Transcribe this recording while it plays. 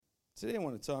Today I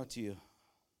want to talk to you,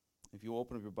 if you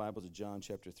open up your Bible to John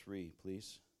chapter 3,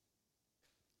 please.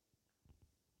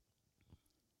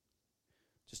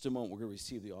 Just a moment, we're going to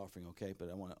receive the offering, okay?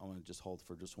 But I want to just hold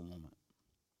for just one moment.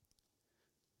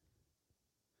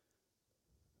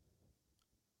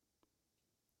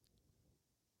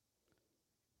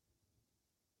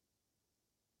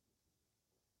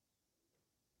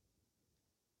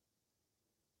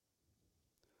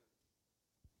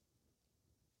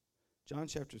 John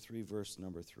chapter 3, verse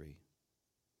number 3.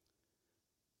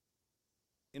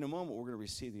 In a moment, we're going to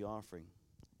receive the offering.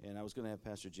 And I was going to have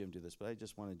Pastor Jim do this, but I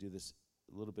just want to do this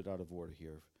a little bit out of order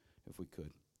here, if we could.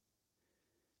 It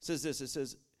says this, it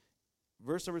says,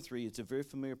 verse number 3, it's a very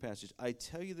familiar passage. I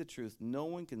tell you the truth, no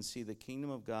one can see the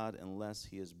kingdom of God unless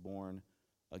he is born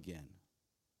again.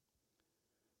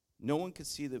 No one can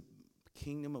see the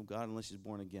kingdom of God unless he's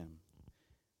born again.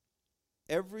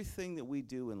 Everything that we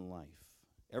do in life,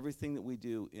 everything that we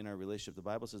do in our relationship, the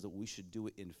Bible says that we should do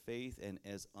it in faith and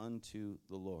as unto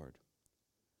the Lord.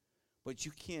 But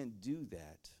you can't do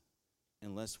that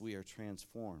unless we are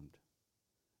transformed,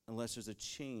 unless there's a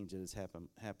change that is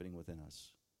happening within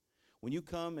us. When you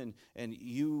come and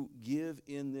you give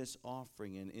in this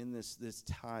offering and in this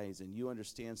tithes and you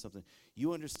understand something,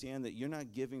 you understand that you're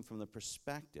not giving from the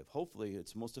perspective, hopefully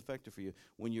it's most effective for you,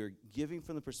 when you're giving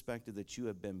from the perspective that you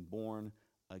have been born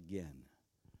again.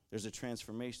 There's a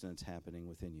transformation that's happening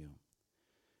within you.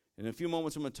 In a few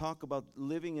moments, I'm going to talk about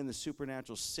living in the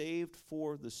supernatural, saved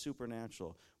for the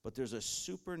supernatural. But there's a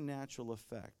supernatural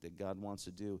effect that God wants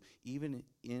to do, even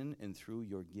in and through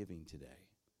your giving today.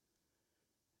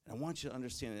 And I want you to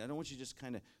understand it. I don't want you to just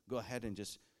kind of go ahead and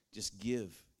just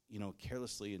give,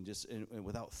 carelessly and just and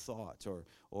without thought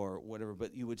or whatever.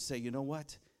 But you would say, you know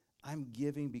what? I'm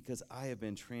giving because I have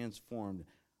been transformed.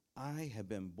 I have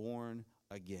been born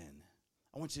again.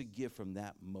 I want you to give from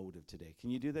that motive today. Can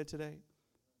you do that today?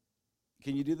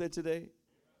 Can you do that today?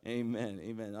 Amen.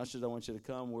 Amen. Ushers, I want you to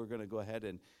come. We're going to go ahead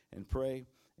and pray,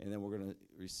 and then we're going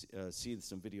to see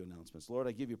some video announcements. Lord,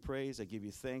 I give you praise. I give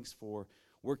you thanks for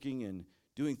working and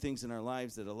doing things in our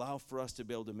lives that allow for us to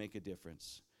be able to make a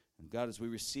difference. And God, as we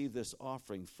receive this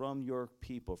offering from your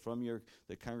people, from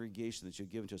the congregation that you've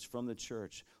given to us, from the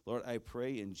church, Lord, I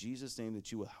pray in Jesus' name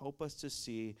that you will help us to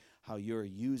see how you're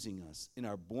using us in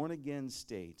our born-again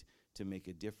state to make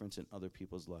a difference in other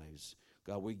people's lives.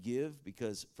 God, we give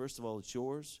because, first of all, it's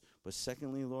yours, but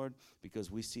secondly, Lord, because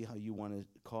we see how you want to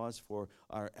cause for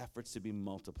our efforts to be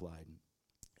multiplied.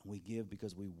 And we give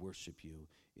because we worship you.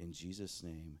 In Jesus'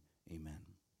 name, amen.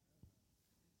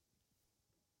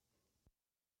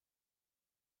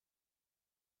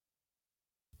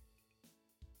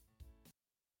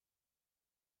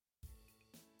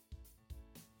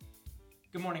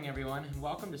 Good morning, everyone, and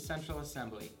welcome to Central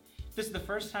Assembly. If this is the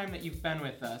first time that you've been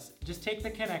with us, just take the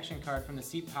connection card from the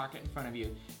seat pocket in front of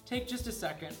you. Take just a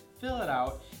second, fill it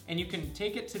out, and you can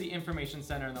take it to the information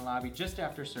center in the lobby just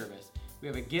after service. We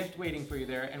have a gift waiting for you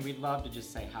there, and we'd love to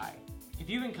just say hi. If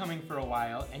you've been coming for a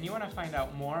while and you want to find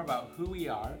out more about who we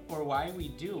are or why we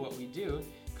do what we do,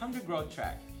 come to Growth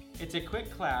Track. It's a quick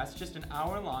class, just an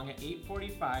hour long at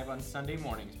 8:45 on Sunday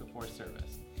mornings before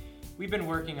service. We've been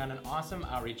working on an awesome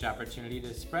outreach opportunity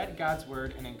to spread God's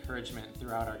word and encouragement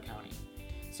throughout our county.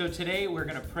 So today we're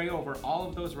going to pray over all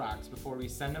of those rocks before we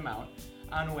send them out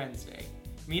on Wednesday.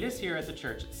 Meet us here at the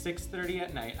church at 6:30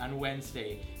 at night on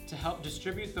Wednesday to help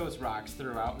distribute those rocks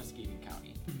throughout Muskegon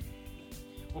County.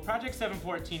 Well, Project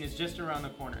 714 is just around the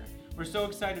corner. We're so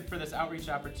excited for this outreach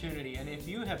opportunity, and if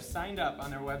you have signed up on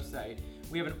their website,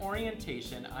 we have an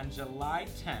orientation on July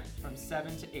 10th from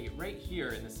 7 to 8 right here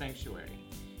in the sanctuary.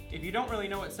 If you don't really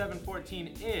know what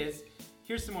 714 is,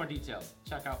 here's some more details.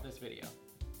 Check out this video.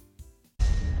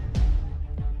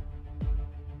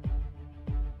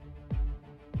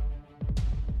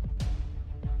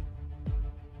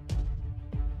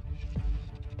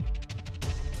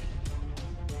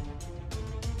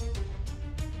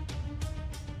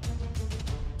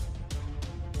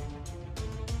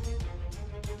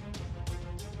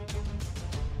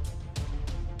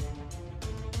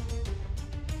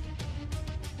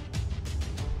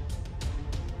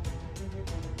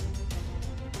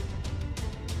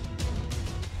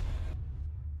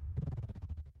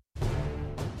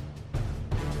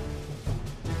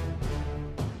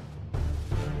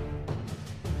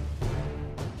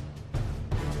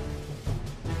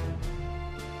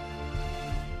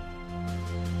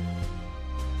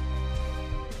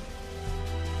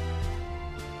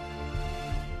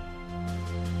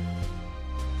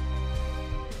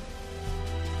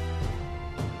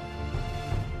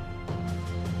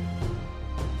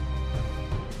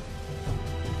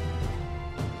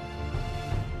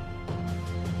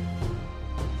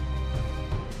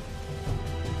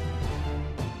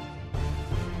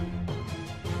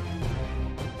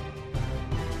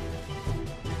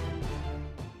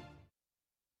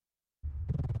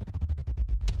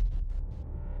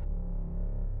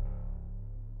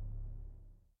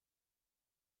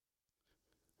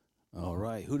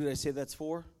 right. Who did I say that's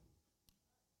for?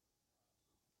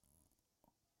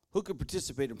 Who could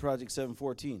participate in Project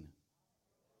 714?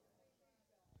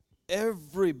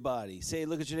 Everybody.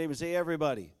 Look at your neighbor and say,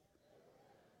 everybody.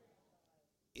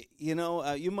 You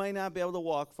know, you might not be able to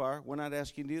walk far. We're not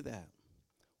asking you to do that.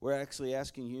 We're actually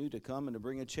asking you to come and to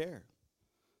bring a chair.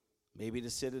 Maybe to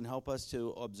sit and help us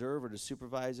to observe or to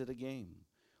supervise at a game.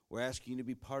 We're asking you to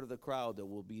be part of the crowd that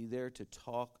will be there to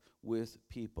talk with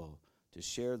people, to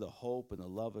share the hope and the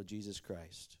love of Jesus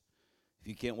Christ. If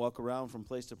you can't walk around from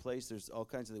place to place, there's all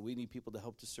kinds of things. We need people to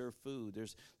help to serve food.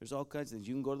 There's all kinds of things.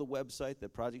 You can go to the website,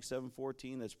 that Project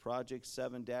 714, that's Project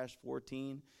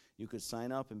 7-14. You could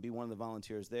sign up and be one of the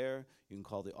volunteers there. You can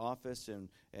call the office, and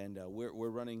we're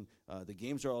running, the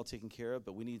games are all taken care of,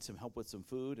 but we need some help with some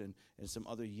food and some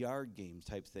other yard games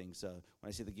type things. When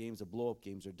I say the games, the blow-up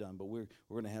games are done, but we're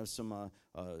going to have some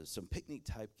picnic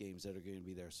type games that are going to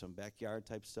be there, some backyard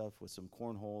type stuff with some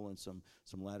cornhole and some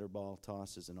ladder ball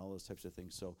tosses and all those types of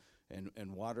things. So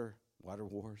and water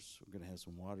wars. We're going to have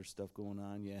some water stuff going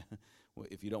on. Yeah, well,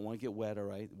 if you don't want to get wet, all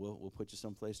right, we'll put you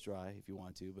someplace dry if you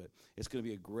want to. But it's going to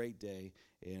be a great day,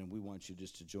 and we want you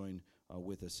just to join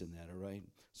with us in that. All right.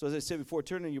 So as I said before,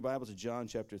 turn in your Bible to John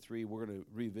chapter 3. We're going to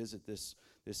revisit this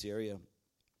area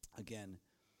again.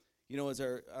 You know, as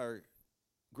our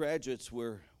graduates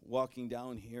were walking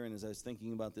down here, and as I was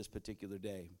thinking about this particular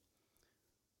day,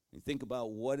 you think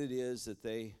about what it is that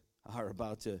they are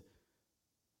about to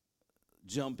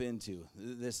jump into,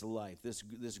 this life, this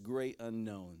great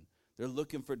unknown. They're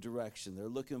looking for direction. They're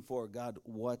looking for, God,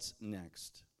 what's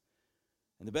next?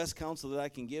 And the best counsel that I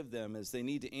can give them is they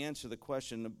need to answer the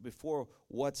question before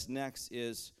what's next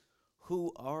is,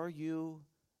 who are you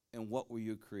and what were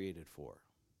you created for?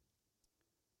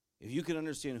 If you can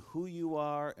understand who you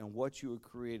are and what you were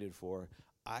created for,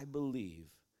 I believe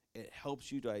it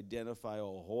helps you to identify a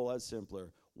whole lot simpler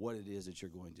what it is that you're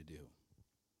going to do.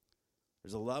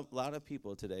 There's a lot of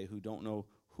people today who don't know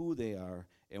who they are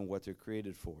and what they're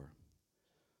created for.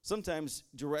 Sometimes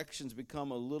directions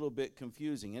become a little bit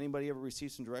confusing. Anybody ever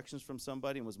received some directions from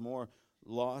somebody and was more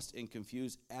lost and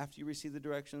confused after you received the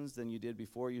directions than you did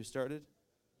before you started?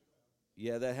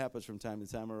 Yeah, that happens from time to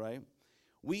time, all right?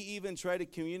 We even try to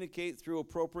communicate through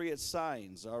appropriate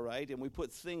signs, all right? And we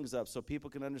put things up so people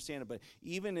can understand it. But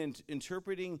even in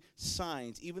interpreting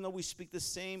signs, even though we speak the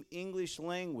same English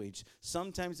language,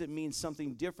 sometimes it means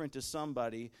something different to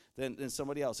somebody than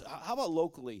somebody else. How about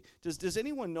locally? Does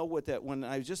anyone know what that, when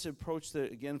I just approached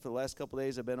it again for the last couple of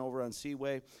days, I've been over on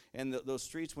Seaway, and those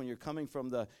streets when you're coming from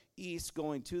the east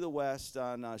going to the west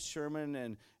on Sherman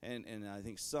and I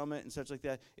think Summit and such like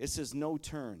that, it says no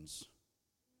turns.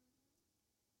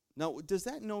 Now, does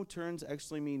that no turns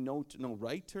actually mean no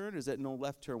right turn, or is that no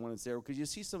left turn when it's there? Because you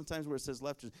see sometimes where it says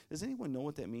left turn. Does anyone know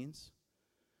what that means?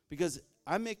 Because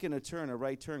I'm making a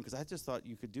right turn, because I just thought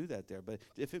you could do that there. But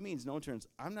if it means no turns,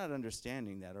 I'm not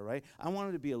understanding that, all right? I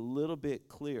wanted to be a little bit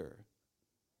clear.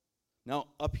 Now,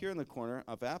 up here in the corner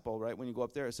of Apple, right, when you go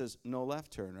up there, it says no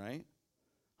left turn, right?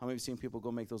 How many of you seen people go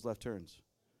make those left turns?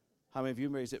 How many of you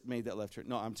made that left turn?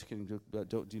 No, I'm just kidding.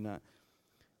 Do not.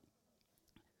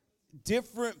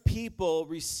 Different people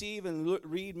receive and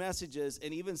read messages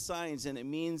and even signs, and it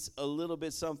means a little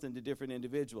bit something to different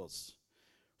individuals.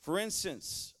 For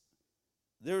instance,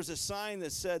 there's a sign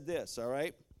that said this, all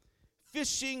right?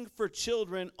 Fishing for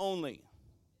children only.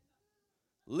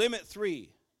 Limit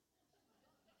 3.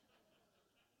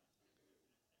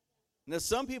 Now,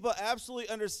 some people absolutely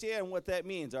understand what that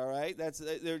means, all right?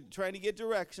 They're trying to get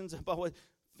directions about what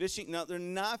fishing. Now, they're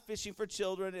not fishing for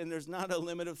children, and there's not a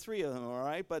limit of 3 of them, all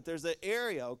right? But there's an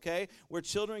area, okay, where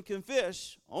children can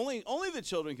fish. Only the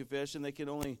children can fish, and they can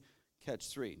only catch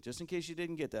 3, just in case you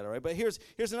didn't get that, all right? But here's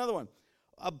another one.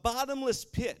 A bottomless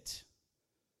pit,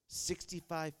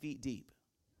 65 feet deep.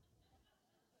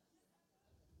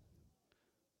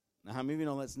 Now, how many of you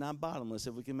know that's not bottomless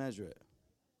if we can measure it?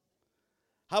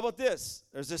 How about this?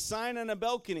 There's a sign on a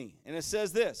balcony, and it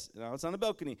says this. Now, it's on a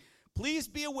balcony. Please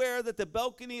be aware that the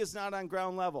balcony is not on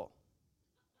ground level.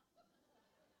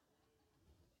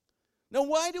 Now,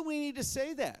 why do we need to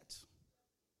say that?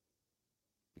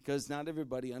 Because not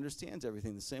everybody understands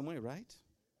everything the same way, right?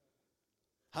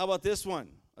 How about this one?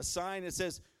 A sign that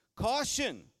says,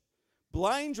 caution,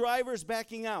 blind drivers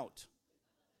backing out.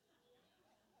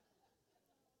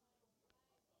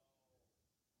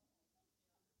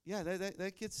 Yeah,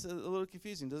 that gets a little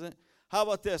confusing, doesn't it? How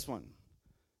about this one?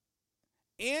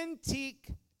 Antique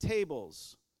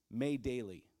tables made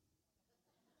daily.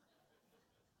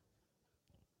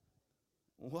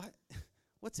 What?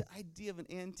 What's the idea of an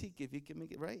antique if you can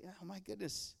make it right? Oh, my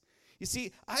goodness. You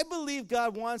see, I believe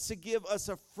God wants to give us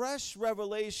a fresh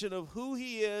revelation of who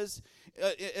he is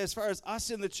as far as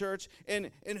us in the church and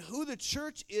who the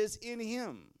church is in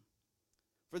him.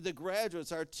 For the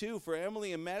graduates, our two, for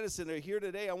Emily and Madison, are here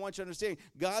today. I want you to understand,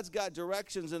 God's got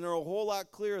directions, and they're a whole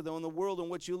lot clearer than the world in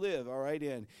which you live, all right?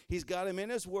 And he's got them in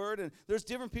his word, and there's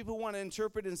different people who want to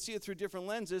interpret and see it through different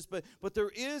lenses, but there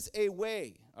is a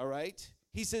way, all right?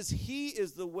 He says he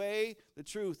is the way, the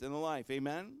truth, and the life,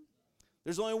 amen?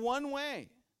 There's only one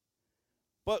way.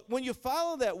 But when you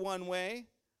follow that one way,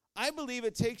 I believe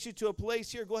it takes you to a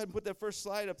place here. Go ahead and put that first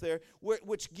slide up there,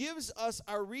 which gives us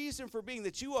our reason for being,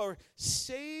 that you are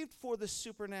saved for the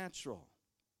supernatural.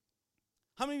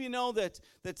 How many of you know that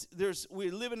we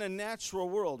live in a natural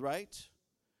world, right?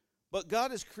 But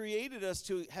God has created us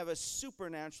to have a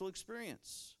supernatural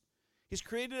experience. He's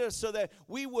created us so that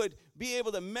we would be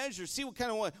able to measure, see what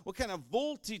kind of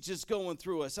voltage is going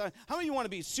through us. How many of you want to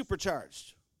be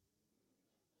supercharged?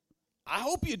 I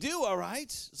hope you do, all right?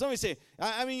 Somebody say,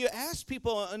 you ask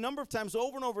people a number of times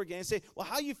over and over again, and say, well,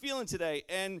 how are you feeling today?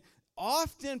 And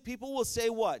often people will say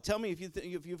what? Tell me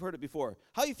if you've heard it before.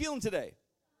 How are you feeling today?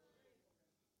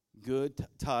 Good,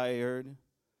 tired,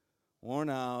 worn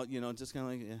out, just kind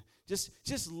of like,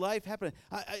 just life happening.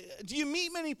 Do you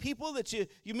meet many people that you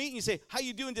meet and you say, how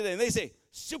you doing today? And they say,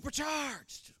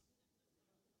 supercharged,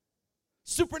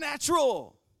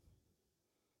 supernatural.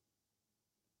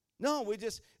 No,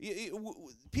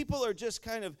 people are just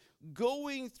kind of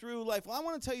going through life. Well, I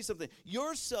want to tell you something.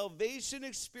 Your salvation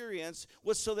experience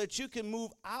was so that you can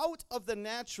move out of the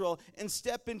natural and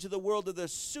step into the world of the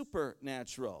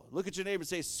supernatural. Look at your neighbor and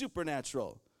say,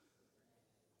 supernatural.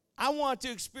 I want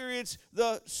to experience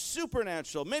the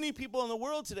supernatural. Many people in the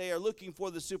world today are looking for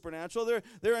the supernatural.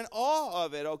 They're in awe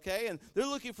of it, okay? And they're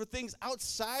looking for things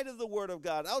outside of the Word of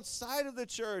God, outside of the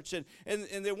church, and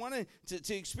they want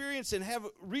to experience and have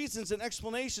reasons and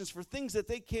explanations for things that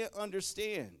they can't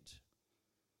understand.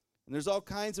 And there's all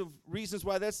kinds of reasons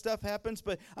why that stuff happens,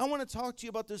 but I want to talk to you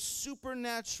about the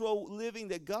supernatural living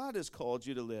that God has called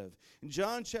you to live. In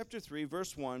John chapter 3,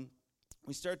 verse 1,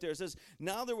 we start there. It says,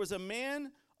 now there was a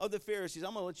man of the Pharisees.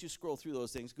 I'm going to let you scroll through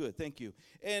those things. Good, thank you.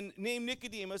 And named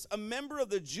Nicodemus, a member of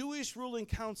the Jewish ruling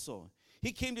council.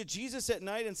 He came to Jesus at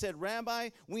night and said, Rabbi,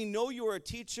 we know you are a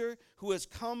teacher who has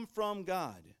come from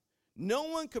God. No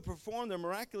one could perform the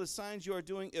miraculous signs you are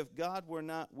doing if God were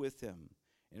not with him.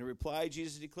 In reply,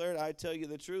 Jesus declared, I tell you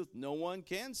the truth, no one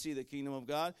can see the kingdom of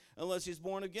God unless he's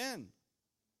born again.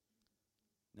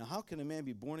 Now, how can a man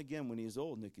be born again when he is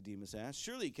old? Nicodemus asked.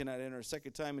 Surely he cannot enter a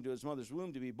second time into his mother's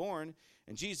womb to be born.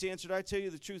 And Jesus answered, I tell you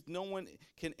the truth, no one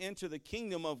can enter the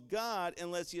kingdom of God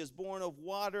unless he is born of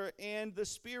water and the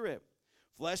Spirit.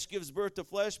 Flesh gives birth to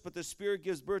flesh, but the Spirit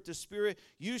gives birth to spirit.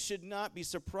 You should not be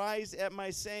surprised at my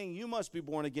saying, you must be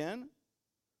born again.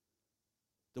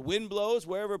 The wind blows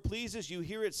wherever it pleases. You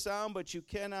hear its sound, but you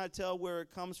cannot tell where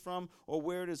it comes from or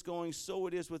where it is going. So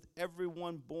it is with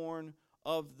everyone born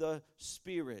of the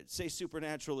Spirit. Say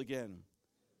supernatural again.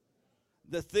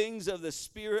 The things of the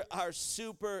Spirit are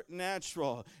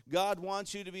supernatural. God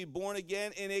wants you to be born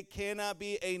again, and it cannot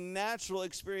be a natural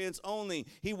experience only.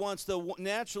 He wants the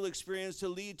natural experience to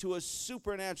lead to a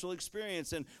supernatural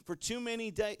experience. And for too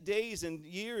many days and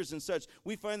years and such,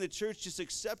 we find the church just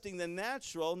accepting the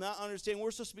natural, not understanding we're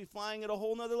supposed to be flying at a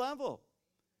whole nother level.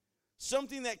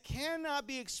 Something that cannot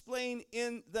be explained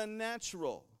in the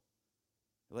natural.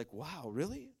 You're like, wow,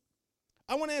 really?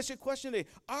 I want to ask you a question today.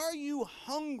 Are you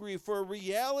hungry for a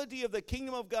reality of the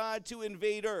kingdom of God to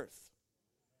invade earth?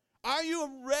 Are you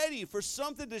ready for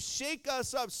something to shake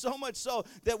us up so much so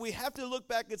that we have to look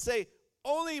back and say,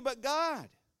 only but God?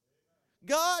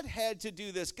 God had to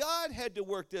do this. God had to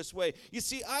work this way. You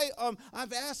see,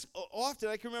 I've asked often,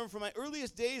 I can remember from my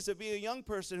earliest days of being a young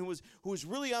person who was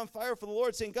really on fire for the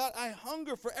Lord, saying, God, I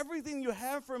hunger for everything you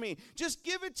have for me. Just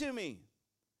give it to me.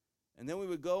 And then we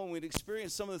would go and we'd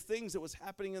experience some of the things that was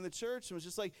happening in the church. And it was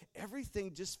just like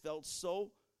everything just felt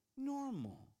so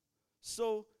normal,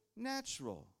 so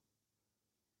natural.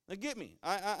 Now get me.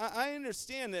 I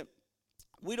understand that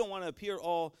we don't want to appear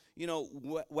all,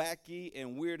 wacky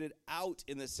and weirded out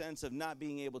in the sense of not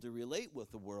being able to relate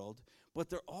with the world. But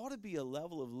there ought to be a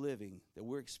level of living that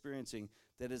we're experiencing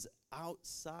that is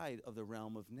outside of the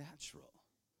realm of natural.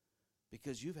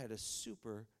 Because you've had a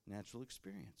supernatural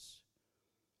experience.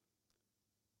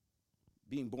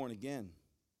 Being born again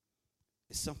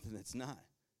is something that's not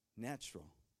natural.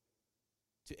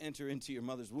 to enter into your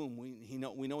mother's womb.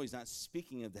 We know he's not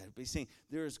speaking of that, but he's saying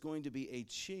there is going to be a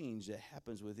change that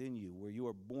happens within you where you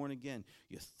are born again.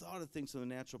 You thought of things in the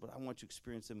natural, but I want you to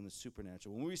experience them in the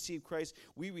supernatural. When we receive Christ,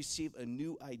 we receive a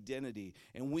new identity,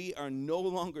 and we are no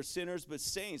longer sinners but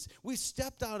saints. We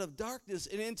stepped out of darkness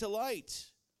and into light.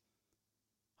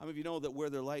 How many of you know that where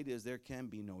the light is, there can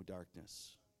be no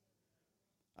darkness?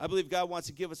 I believe God wants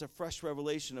to give us a fresh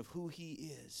revelation of who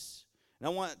he is. And I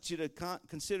want you to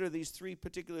consider these three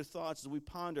particular thoughts as we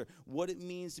ponder what it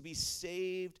means to be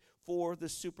saved for the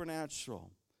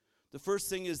supernatural. The first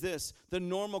thing is this: the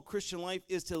normal Christian life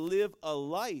is to live a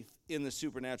life in the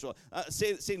supernatural.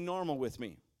 Say normal with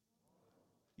me.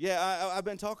 Yeah, I've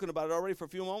been talking about it already for a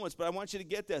few moments, but I want you to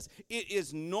get this. It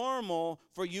is normal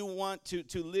for you want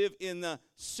to live in the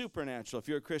supernatural if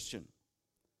you're a Christian.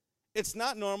 It's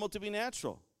not normal to be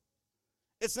natural.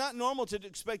 It's not normal to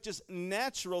expect just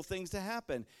natural things to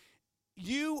happen.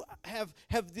 You have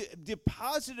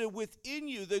deposited within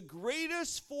you the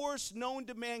greatest force known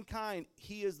to mankind.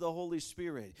 He is the Holy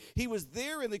Spirit. He was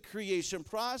there in the creation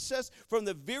process. From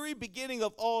the very beginning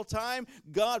of all time,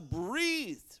 God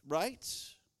breathed, right?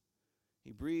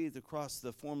 He breathed across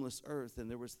the formless earth, and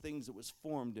there was things that was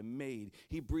formed and made.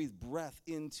 He breathed breath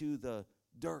into the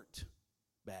dirt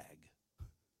bag.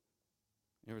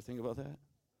 You ever think about that?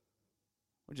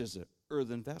 We're just an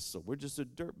earthen vessel. We're just a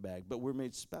dirt bag, but we're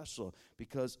made special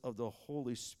because of the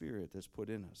Holy Spirit that's put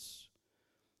in us.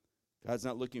 God's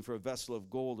not looking for a vessel of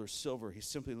gold or silver. He's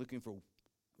simply looking for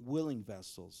willing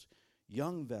vessels,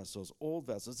 young vessels, old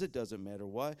vessels. It doesn't matter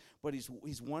what, but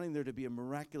he's wanting there to be a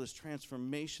miraculous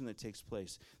transformation that takes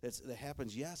place. That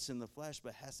happens, yes, in the flesh,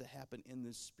 but has to happen in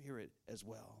the spirit as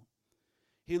well.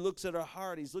 He looks at our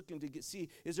heart. He's looking to see,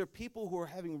 is there people who are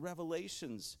having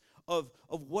revelations of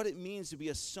what it means to be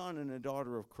a son and a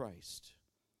daughter of Christ?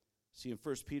 See in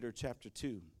 1 Peter chapter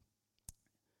 2.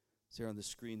 It's there on the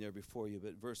screen there before you,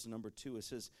 but verse number 2, it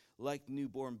says, like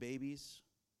newborn babies,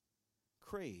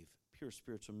 crave pure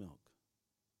spiritual milk.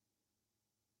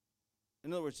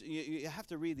 In other words, you have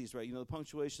to read these right. You know, the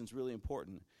punctuation is really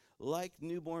important. Like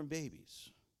newborn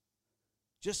babies.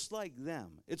 Just like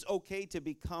them. It's okay to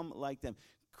become like them.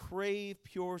 Crave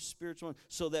pure spiritual milk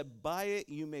so that by it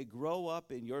you may grow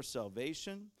up in your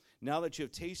salvation, now that you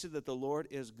have tasted that the Lord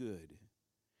is good.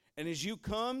 And as you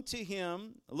come to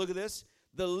him, look at this,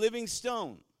 the living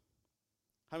stone.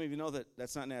 How many of you know that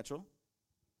that's not natural?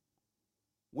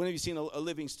 When have you seen a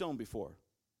living stone before?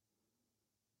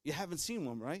 You haven't seen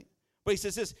one, right? But he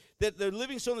says this, that the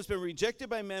living stone has been rejected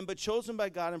by men but chosen by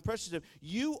God and precious to him.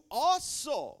 You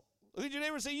also, look at your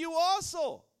neighbor and say, you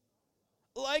also,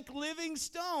 like living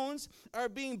stones, are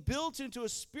being built into a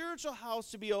spiritual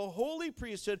house to be a holy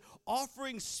priesthood,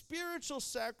 offering spiritual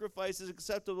sacrifices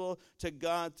acceptable to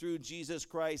God through Jesus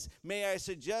Christ. May I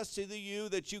suggest to you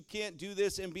that you can't do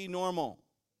this and be normal.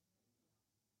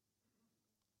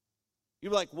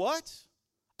 You're like, what?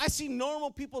 I see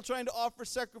normal people trying to offer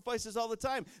sacrifices all the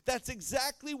time. That's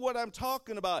exactly what I'm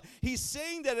talking about. He's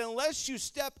saying that unless you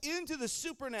step into the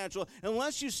supernatural,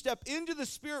 unless you step into the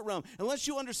spirit realm, unless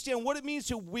you understand what it means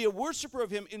to be a worshiper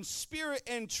of him in spirit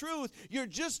and truth, you're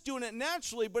just doing it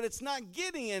naturally, but it's not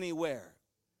getting anywhere.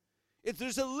 If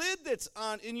there's a lid that's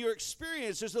on in your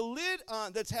experience, there's a lid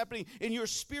on that's happening in your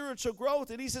spiritual growth.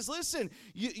 And he says, listen,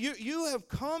 you have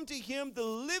come to him, the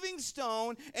living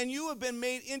stone, and you have been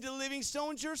made into living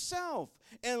stones yourself.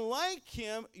 And like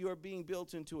him, you are being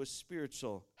built into a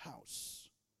spiritual house.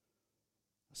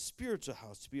 A spiritual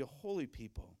house to be a holy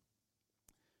people.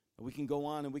 We can go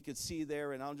on and we could see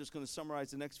there, and I'm just going to summarize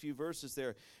the next few verses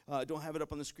there. I don't have it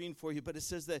up on the screen for you, but it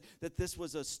says that this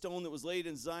was a stone that was laid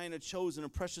in Zion, a chosen, a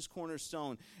precious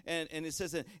cornerstone. And it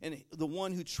says that and the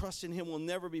one who trusts in him will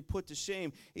never be put to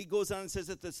shame. He goes on and says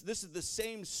that this is the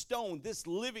same stone, this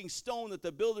living stone that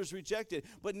the builders rejected,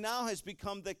 but now has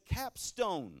become the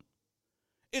capstone.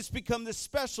 It's become the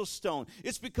special stone.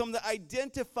 It's become the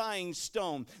identifying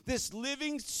stone. This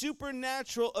living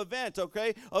supernatural event,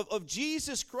 okay, of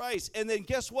Jesus Christ. And then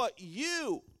guess what?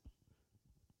 You,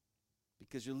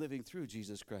 because you're living through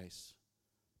Jesus Christ.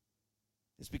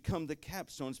 It's become the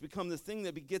capstone. It's become the thing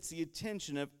that gets the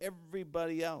attention of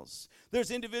everybody else.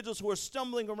 There's individuals who are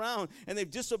stumbling around and they've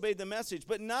disobeyed the message,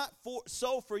 but not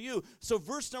so for you. So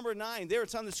verse number 9, there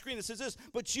it's on the screen. It says this,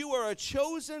 but you are a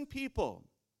chosen people,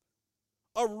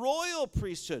 a royal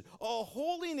priesthood, a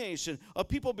holy nation, a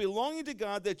people belonging to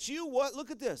God, that you, what? Look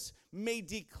at this. May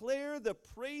declare the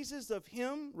praises of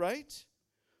him, right?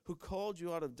 Who called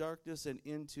you out of darkness and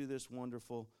into this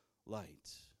wonderful light.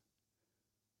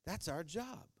 That's our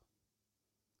job.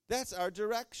 That's our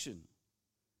direction.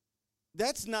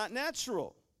 That's not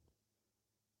natural.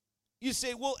 You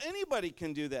say, well, anybody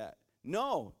can do that.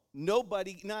 No,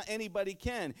 nobody, not anybody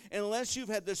can. Unless you've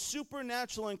had the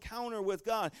supernatural encounter with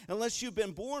God, unless you've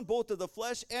been born both of the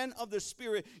flesh and of the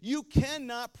Spirit, you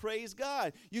cannot praise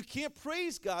God. You can't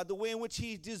praise God the way in which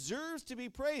he deserves to be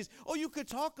praised. Oh, you could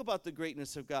talk about the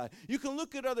greatness of God. You can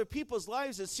look at other people's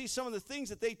lives and see some of the things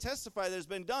that they testify that has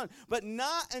been done. But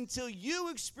not until you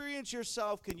experience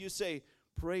yourself can you say,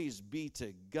 praise be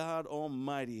to God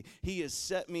Almighty. He has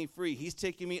set me free. He's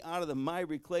taken me out of the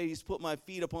miry clay. He's put my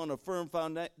feet upon a firm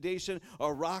foundation,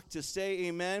 a rock to stay.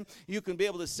 Amen. You can be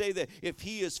able to say that if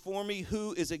he is for me,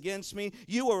 who is against me?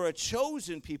 You are a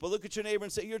chosen people. Look at your neighbor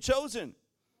and say, you're chosen.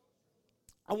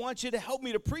 I want you to help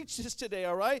me to preach this today,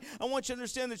 all right? I want you to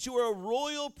understand that you are a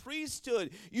royal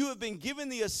priesthood. You have been given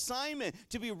the assignment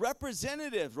to be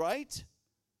representative, right?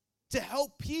 To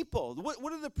help people.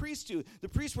 What did the priests do? The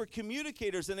priests were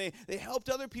communicators, and they helped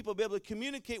other people be able to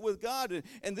communicate with God.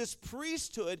 And this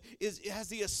priesthood has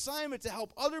the assignment to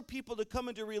help other people to come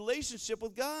into relationship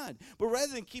with God. But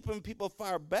rather than keeping people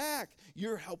far back,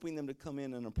 you're helping them to come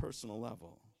in on a personal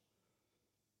level.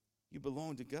 You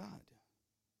belong to God.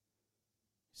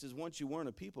 He says, once you weren't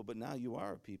a people, but now you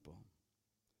are a people.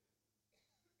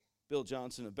 Bill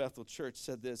Johnson of Bethel Church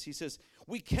said this. He says,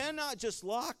 we cannot just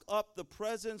lock up the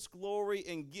presence, glory,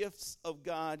 and gifts of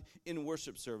God in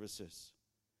worship services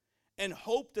and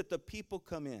hope that the people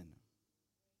come in.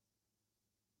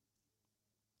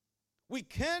 We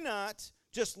cannot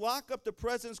just lock up the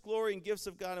presence, glory, and gifts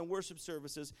of God in worship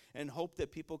services and hope that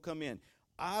people come in.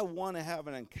 I want to have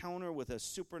an encounter with a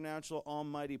supernatural,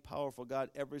 almighty, powerful God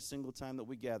every single time that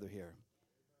we gather here.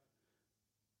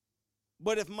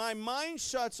 But if my mind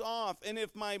shuts off and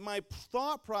if my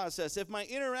thought process, if my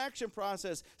interaction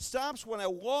process stops when I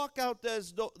walk out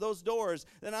those doors,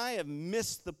 then I have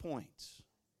missed the point.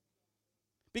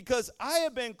 Because I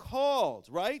have been called,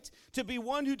 right, to be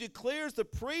one who declares the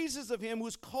praises of him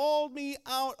who's called me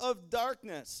out of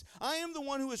darkness. I am the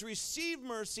one who has received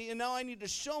mercy, and now I need to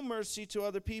show mercy to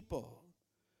other people.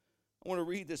 I want to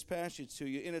read this passage to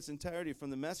you in its entirety from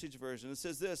the Message version. It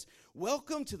says this,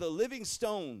 welcome to the living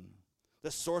stone,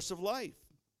 the source of life.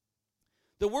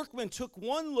 The workmen took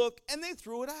one look and they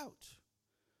threw it out.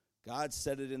 God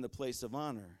set it in the place of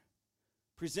honor.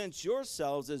 Present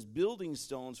yourselves as building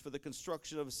stones for the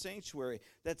construction of a sanctuary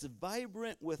that's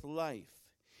vibrant with life,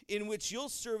 in which you'll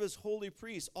serve as holy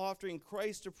priests, offering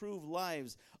Christ-approved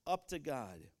lives up to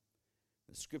God.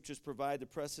 The scriptures provide the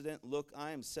precedent. Look,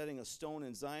 I am setting a stone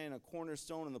in Zion, a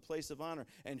cornerstone in the place of honor,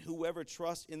 and whoever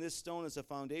trusts in this stone as a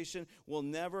foundation will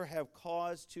never have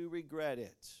cause to regret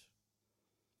it.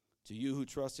 To you who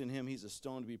trust in him, he's a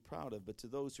stone to be proud of, but to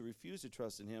those who refuse to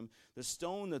trust in him, the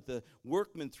stone that the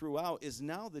workman threw out is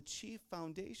now the chief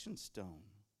foundation stone.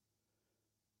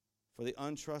 For the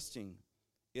untrusting,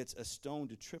 it's a stone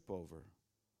to trip over,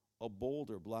 a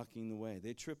boulder blocking the way.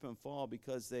 They trip and fall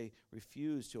because they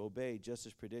refuse to obey just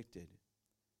as predicted.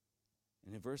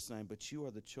 And in verse 9, but you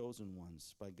are the chosen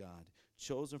ones by God,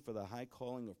 chosen for the high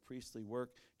calling of priestly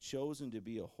work, chosen to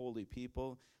be a holy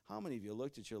people. How many of you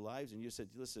looked at your lives and you said,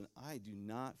 listen, I do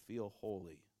not feel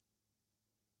holy?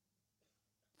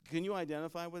 Can you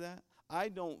identify with that? I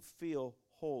don't feel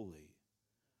holy.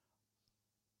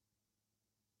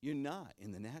 You're not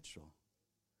in the natural.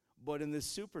 But in the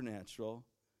supernatural,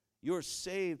 you're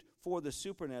saved for the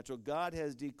supernatural. God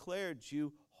has declared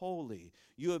you holy.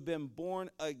 You have been born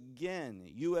again.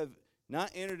 You have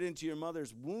not entered into your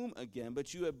mother's womb again,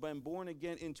 but you have been born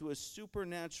again into a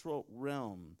supernatural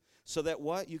realm. So that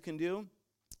what you can do?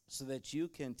 So that you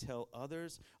can tell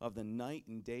others of the night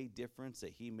and day difference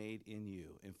that he made in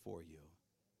you and for you.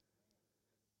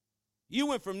 You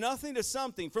went from nothing to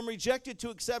something, from rejected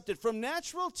to accepted, from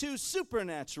natural to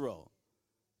supernatural.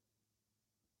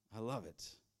 I love it.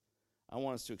 I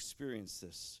want us to experience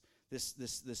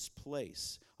this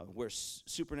place where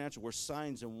supernatural, where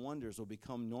signs and wonders will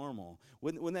become normal.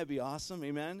 Wouldn't that be awesome?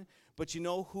 Amen? But you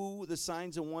know who the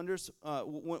signs and wonders,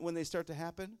 when they start to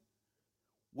happen?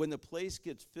 When the place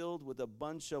gets filled with a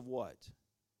bunch of what?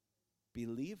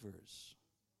 Believers.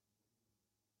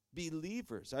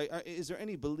 Believers. Is there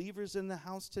any believers in the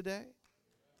house today?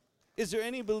 Is there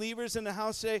any believers in the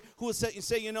house today who will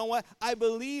say, you know what? I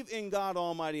believe in God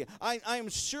Almighty. I am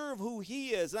sure of who he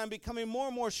is. And I'm becoming more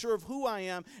and more sure of who I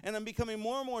am. And I'm becoming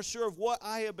more and more sure of what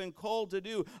I have been called to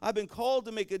do. I've been called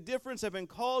to make a difference. I've been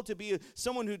called to be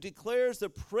someone who declares the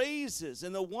praises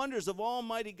and the wonders of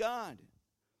Almighty God.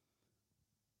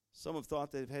 Some have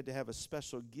thought they've had to have a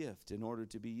special gift in order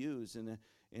to be used in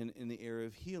the area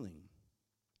of healing.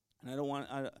 And I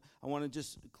want to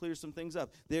just clear some things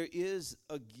up. There is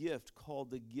a gift called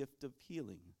the gift of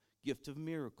healing, gift of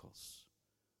miracles,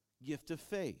 gift of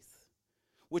faith.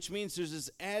 which means there's this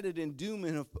added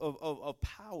endowment of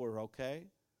power, okay,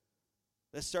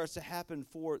 that starts to happen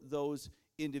for those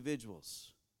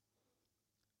individuals.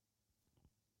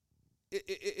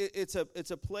 It's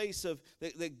a place of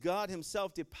that God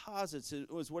himself deposits.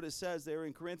 It was what it says there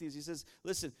in Corinthians. He says,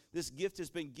 listen, this gift has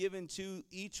been given to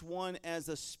each one as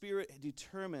the Spirit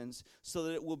determines, so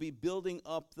that it will be building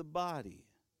up the body.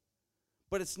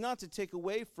 But it's not to take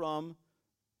away from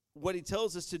what he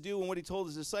tells us to do and what he told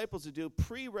his disciples to do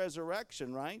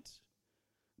pre-resurrection, right?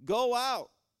 Go out,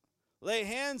 lay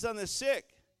hands on the sick,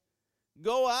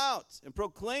 go out and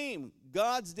proclaim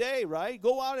God's day, right?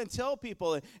 Go out and tell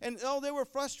people. And they were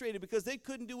frustrated because they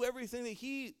couldn't do everything that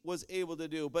he was able to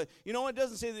do. But you know what? It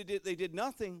doesn't say they did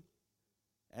nothing.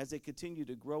 As they continued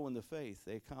to grow in the faith,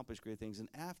 they accomplished great things. And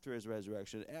after his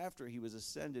resurrection, after he was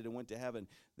ascended and went to heaven,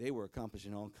 they were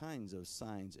accomplishing all kinds of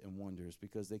signs and wonders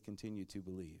because they continued to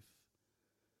believe.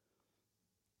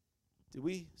 Did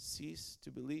we cease to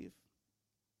believe?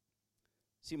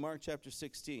 See, Mark chapter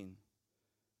 16,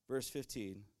 verse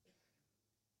 15.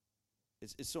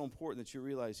 It's so important that you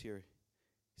realize here.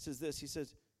 He says this, he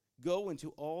says, go into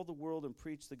all the world and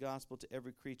preach the gospel to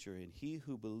every creature. And he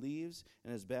who believes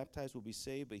and is baptized will be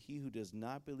saved, but he who does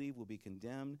not believe will be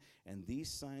condemned. And these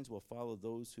signs will follow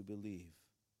those who believe.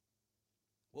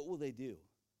 What will they do?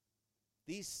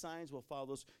 These signs will follow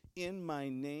those. In my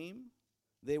name,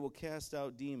 they will cast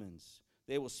out demons.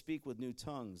 They will speak with new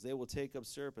tongues. They will take up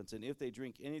serpents. And if they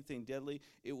drink anything deadly,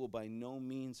 it will by no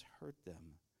means hurt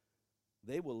them.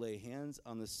 They will lay hands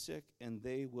on the sick, and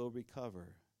they will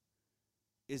recover.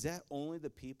 Is that only the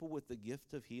people with the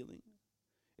gift of healing?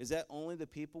 Is that only the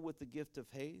people with the gift of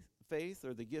faith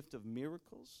or the gift of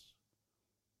miracles?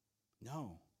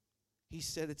 No. He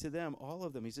said it to them, all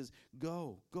of them. He says,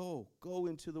 go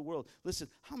into the world. Listen,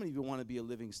 how many of you want to be a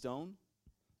living stone?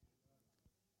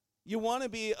 You want to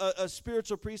be a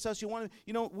spiritual priest house?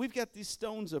 We've got these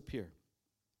stones up here.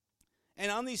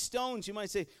 And on these stones, you might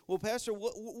say, well, Pastor,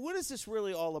 what is this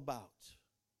really all about?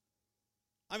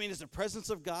 I mean, is the presence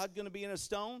of God going to be in a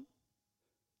stone?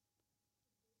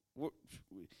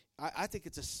 I think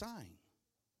it's a sign.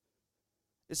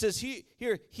 It says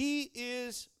here, he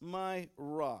is my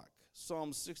rock,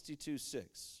 Psalm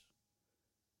 62:6.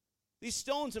 These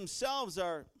stones themselves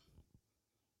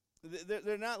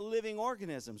they're not living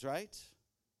organisms, right?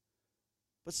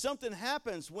 But something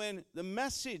happens when the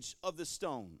message of the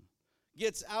stone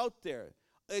gets out there.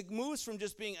 It moves from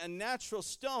just being a natural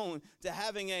stone to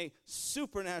having a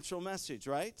supernatural message,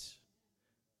 right?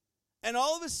 And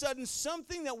all of a sudden,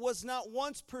 something that was not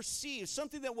once perceived,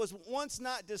 something that was once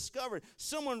not discovered,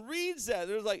 someone reads that.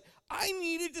 They're like, I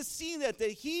needed to see that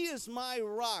he is my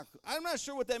rock. I'm not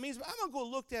sure what that means, but I'm going to go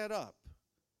look that up.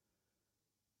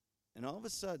 And all of a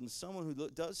sudden, someone who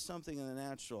does something in the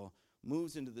natural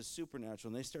moves into the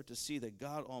supernatural, and they start to see that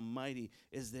God Almighty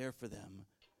is there for them.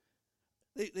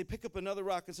 They pick up another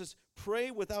rock and says,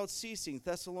 pray without ceasing,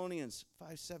 Thessalonians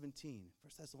 5:17.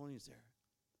 First Thessalonians there.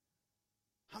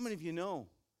 How many of you know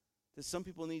that some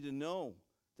people need to know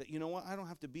that, you know what, I don't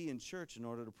have to be in church in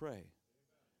order to pray?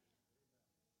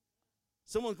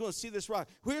 Someone's going to see this rock.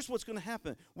 Here's what's going to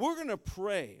happen. We're going to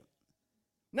pray.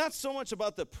 Not so much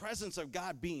about the presence of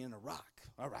God being in a rock,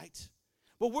 all right?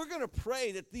 But we're going to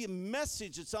pray that the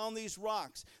message that's on these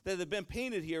rocks that have been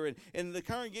painted here and the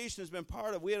congregation has been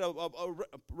part of, we had a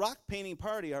rock painting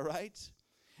party, all right?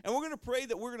 And we're going to pray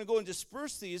that we're going to go and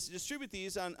distribute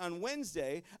these on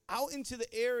Wednesday out into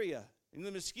the area, in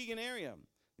the Muskegon area.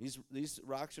 These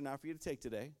rocks are not for you to take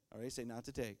today, all right? Say not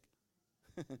to take.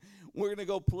 We're going to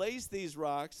go place these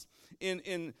rocks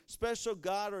in special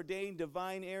God-ordained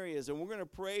divine areas. And we're going to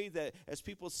pray that as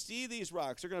people see these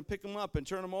rocks, they're going to pick them up and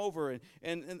turn them over.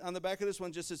 And on the back of this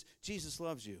one just says, Jesus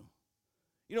loves you.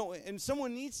 And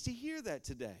someone needs to hear that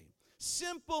today.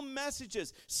 Simple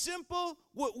messages. Simple,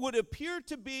 what would appear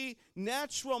to be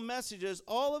natural messages,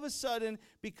 all of a sudden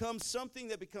becomes something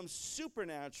that becomes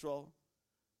supernatural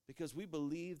because we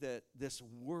believe that this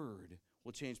word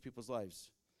will change people's lives.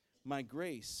 My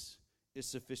grace is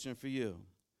sufficient for you,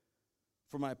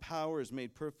 for my power is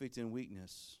made perfect in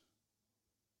weakness.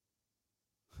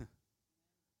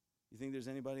 You think there's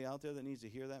anybody out there that needs to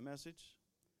hear that message?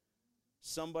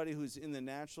 Somebody who's in the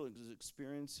natural is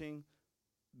experiencing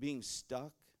being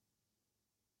stuck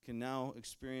can now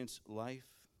experience life.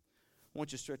 I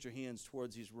want you to stretch your hands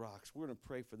towards these rocks. We're going to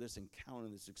pray for this encounter,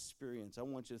 this experience. I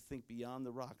want you to think beyond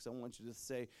the rocks. I want you to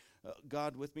say,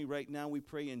 God, with me right now, we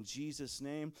pray in Jesus'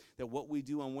 name that what we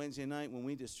do on Wednesday night when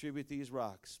we distribute these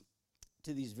rocks,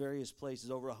 to these various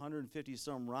places, over 150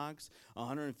 some rocks,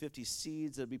 150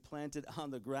 seeds that be planted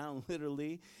on the ground,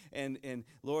 literally. And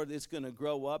Lord, it's going to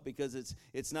grow up because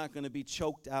it's not going to be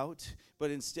choked out. But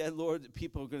instead, Lord,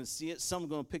 people are going to see it. Some are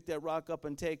going to pick that rock up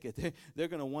and take it. They're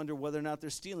going to wonder whether or not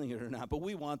they're stealing it or not. But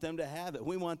we want them to have it.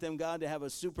 We want them, God, to have a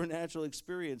supernatural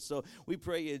experience. So we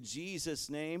pray in Jesus'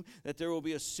 name that there will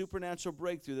be a supernatural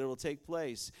breakthrough that will take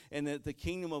place, and that the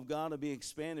kingdom of God will be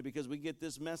expanded because we get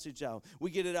this message out. We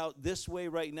get it out this way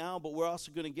right now, but we're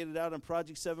also going to get it out on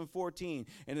Project 714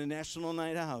 and the National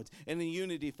Night Out and the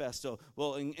Unity Festival,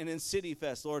 and in City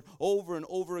Fest, Lord, over and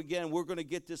over again. We're going to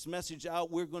get this message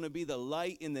out. We're going to be the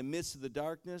light in the midst of the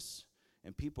darkness,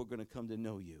 and people are going to come to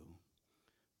know you.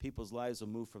 People's lives will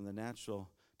move from the natural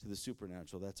to the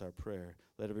supernatural. That's our prayer.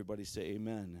 Let everybody say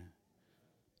amen.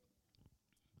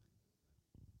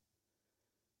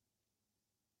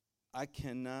 I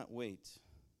cannot wait.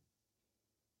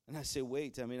 And I say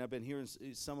wait, I mean, I've been hearing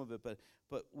some of it,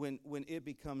 but when it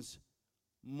becomes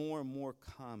more and more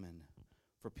common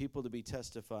for people to be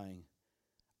testifying,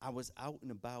 I was out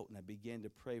and about and I began to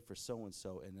pray for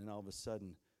so-and-so, and then all of a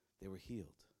sudden they were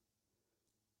healed.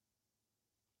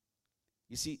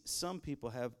 You see, some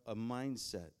people have a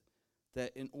mindset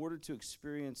that in order to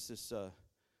experience this,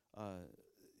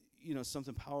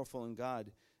 something powerful in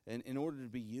God, and in order to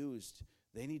be used,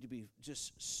 they need to be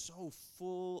just so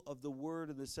full of the word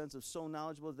in the sense of so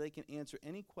knowledgeable that they can answer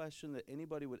any question that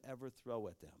anybody would ever throw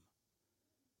at them.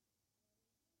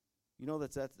 You know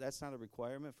that's not a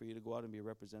requirement for you to go out and be a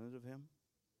representative of him.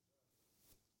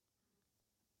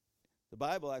 The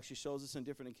Bible actually shows us on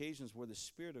different occasions where the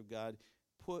Spirit of God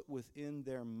put within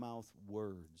their mouth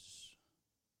words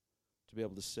to be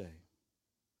able to say.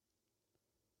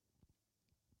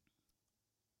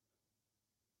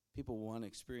 People want to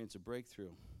experience a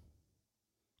breakthrough,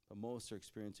 but most are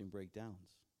experiencing breakdowns.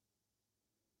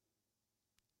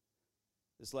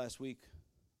 This last week,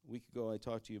 a week ago, I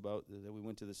talked to you about that we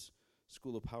went to this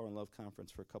School of Power and Love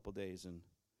conference for a couple days, and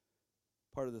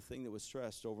part of the thing that was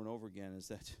stressed over and over again is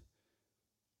that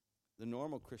the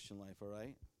normal Christian life, all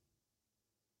right?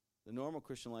 The normal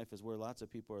Christian life is where lots of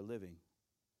people are living,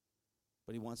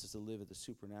 but he wants us to live at the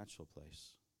supernatural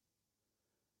place.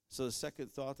 So the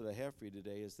second thought that I have for you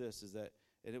today is this, is that,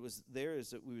 and it was there,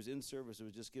 is that we was in service, it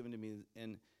was just given to me,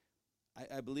 and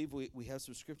I believe we have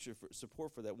some scripture for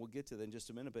support for that. We'll get to that in just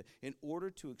a minute, but in order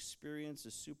to experience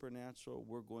the supernatural,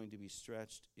 we're going to be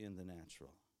stretched in the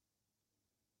natural.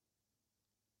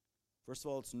 First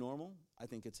of all, it's normal. I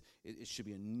think it should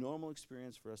be a normal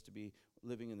experience for us to be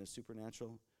living in the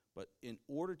supernatural, but in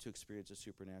order to experience the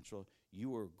supernatural,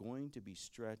 you are going to be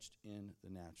stretched in the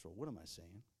natural. What am I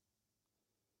saying?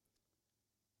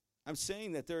 I'm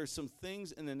saying that there are some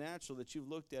things in the natural that you've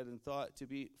looked at and thought to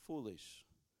be foolish.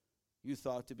 You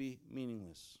thought to be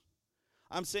meaningless.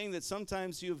 I'm saying that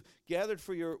sometimes you've gathered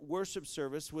for your worship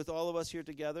service with all of us here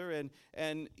together,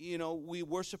 and we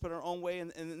worship in our own way,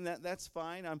 and that's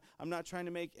fine. I'm not trying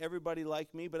to make everybody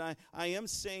like me, but I am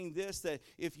saying this, that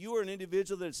if you are an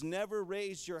individual that's never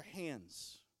raised your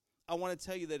hands, I want to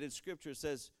tell you that in Scripture it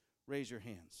says, raise your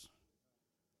hands.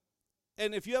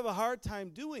 And if you have a hard time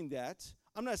doing that,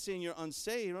 I'm not saying you're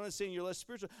unsaved. I'm not saying you're less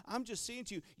spiritual. I'm just saying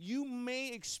to you, you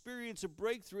may experience a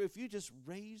breakthrough if you just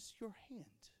raise your hand.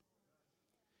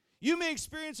 You may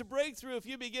experience a breakthrough if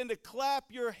you begin to clap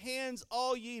your hands,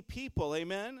 all ye people.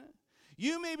 Amen?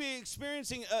 You may be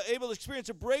able to experience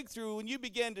a breakthrough when you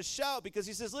begin to shout, because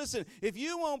he says, listen, if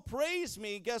you won't praise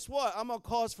me, guess what? I'm going to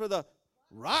cause for the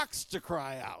rocks to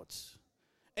cry out.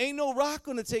 Ain't no rock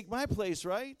going to take my place,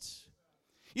 right?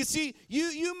 You see,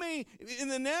 you may, in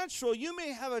the natural, you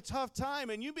may have a tough time,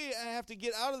 and you may have to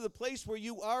get out of the place where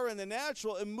you are in the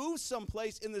natural and move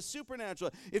someplace in the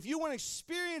supernatural. If you want to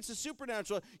experience the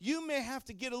supernatural, you may have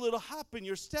to get a little hop in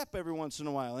your step every once in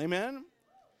a while. Amen?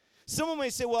 Someone may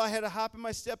say, well, I had a hop in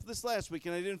my step this last week,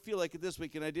 and I didn't feel like it this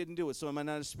week, and I didn't do it, so am I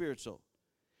not as spiritual?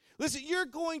 Listen, you're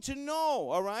going to know,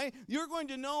 all right? You're going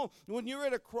to know when you're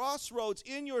at a crossroads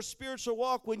in your spiritual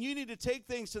walk when you need to take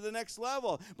things to the next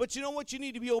level. But you know what? You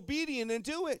need to be obedient and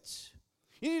do it.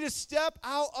 You need to step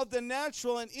out of the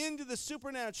natural and into the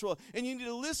supernatural. And you need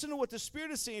to listen to what the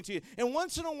Spirit is saying to you. And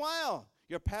once in a while,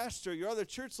 your pastor, your other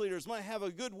church leaders might have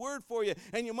a good word for you.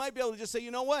 And you might be able to just say,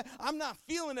 you know what? I'm not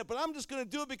feeling it, but I'm just going to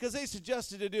do it because they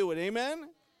suggested to do it. Amen?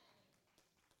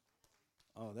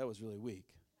 Oh, that was really weak.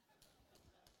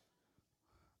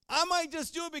 I might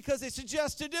just do it because they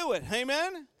suggest to do it.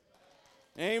 Amen?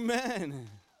 Amen.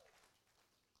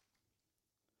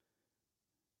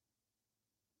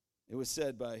 It was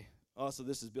said by Also,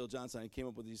 this is Bill Johnson. I came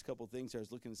up with these couple things here. I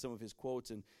was looking at some of his quotes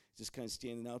and just kind of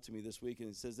standing out to me this week. And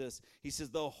it says this. He says,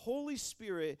 the Holy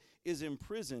Spirit is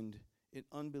imprisoned in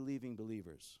unbelieving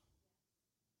believers.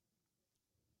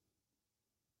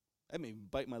 I may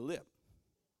bite my lip.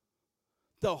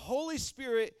 The Holy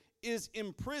Spirit is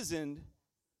imprisoned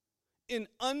in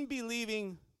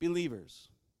unbelieving believers.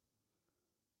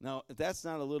 Now, that's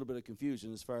not a little bit of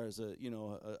confusion as far as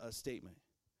a statement.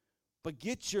 But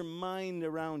get your mind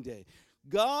around it.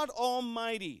 God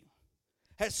Almighty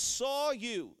has saw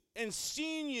you and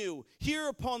seen you here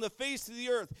upon the face of the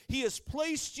earth. He has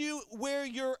placed you where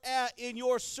you're at in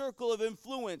your circle of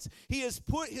influence. He has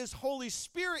put his Holy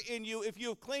Spirit in you if you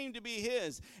have claimed to be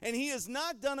his. And he has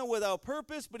not done it without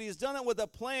purpose, but he's done it with a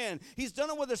plan. He's done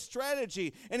it with a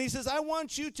strategy. And he says, I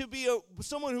want you to be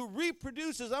someone who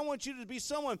reproduces. I want you to be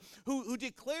someone who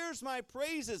declares my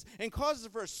praises and causes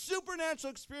for a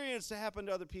supernatural experience to happen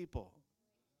to other people.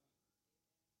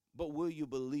 But will you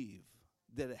believe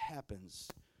that it happens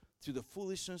through the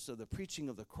foolishness of the preaching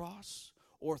of the cross,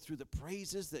 or through the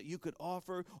praises that you could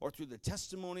offer, or through the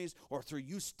testimonies, or through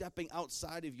you stepping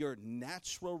outside of your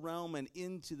natural realm and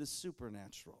into the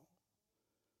supernatural?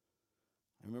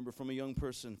 I remember from a young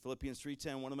person, Philippians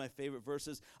 3:10, one of my favorite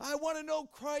verses, I want to know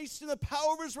Christ and the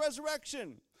power of his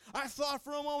resurrection. I thought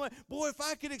for a moment, boy, if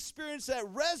I could experience that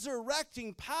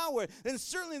resurrecting power, then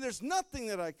certainly there's nothing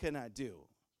that I cannot do.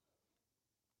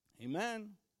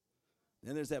 Amen.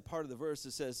 Then there's that part of the verse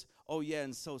that says, oh yeah,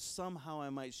 and so somehow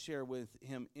I might share with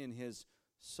him in his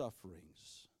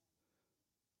sufferings.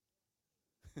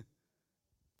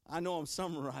 I know I'm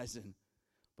summarizing,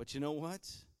 but you know what?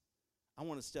 I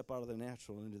want to step out of the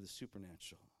natural and into the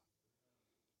supernatural.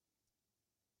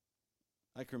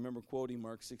 I can remember quoting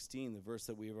Mark 16, the verse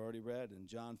that we have already read, and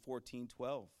John 14:12,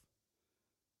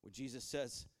 where Jesus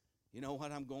says, you know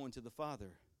what? I'm going to the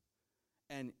Father.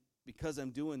 And because I'm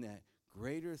doing that,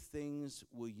 greater things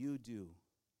will you do.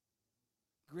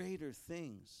 Greater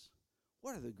things.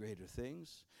 What are the greater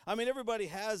things? I mean, everybody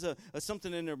has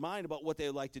something in their mind about what they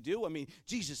would like to do. I mean,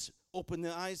 Jesus opened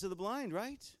the eyes of the blind,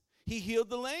 right? He healed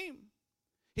the lame.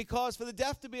 He caused for the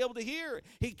deaf to be able to hear.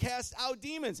 He cast out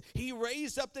demons. He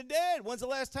raised up the dead. When's the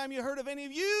last time you heard of any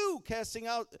of you casting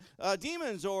out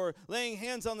demons or laying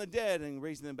hands on the dead and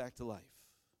raising them back to life?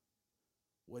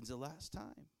 When's the last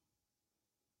time?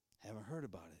 Haven't heard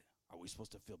about it. Are we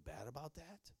supposed to feel bad about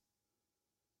that?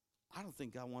 I don't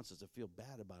think God wants us to feel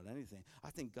bad about anything. I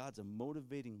think God's a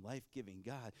motivating, life-giving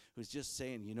God who's just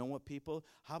saying, you know what, people?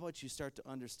 How about you start to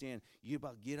understand, you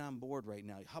about get on board right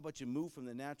now. How about you move from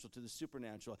the natural to the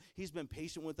supernatural? He's been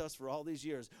patient with us for all these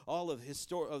years. All of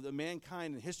the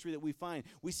mankind and history that we find,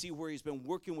 we see where he's been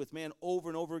working with man over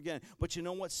and over again. But you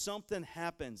know what? Something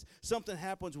happens. Something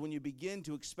happens when you begin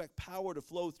to expect power to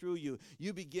flow through you.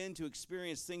 You begin to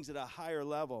experience things at a higher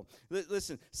level.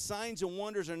 Listen, signs and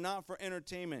wonders are not for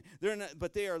entertainment. They're not,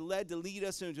 but they are led to lead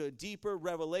us into a deeper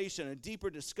revelation, a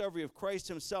deeper discovery of Christ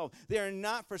himself. They are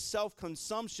not for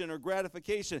self-consumption or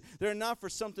gratification. They're not for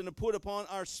something to put upon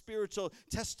our spiritual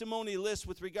testimony list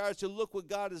with regards to look what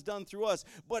God has done through us,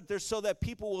 but they're so that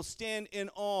people will stand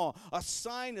in awe. A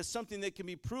sign is something that can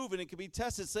be proven, it can be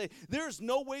tested. Say, there's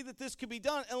no way that this could be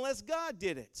done unless God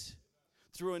did it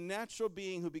through a natural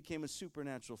being who became a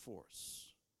supernatural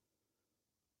force.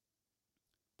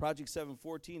 Project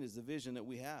 714 is the vision that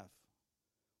we have.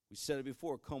 We said it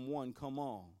before, come one, come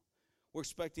all. We're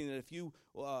expecting that if you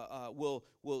will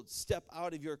step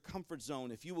out of your comfort zone,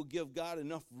 if you will give God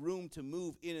enough room to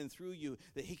move in and through you,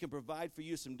 that he can provide for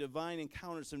you some divine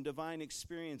encounters, some divine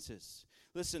experiences.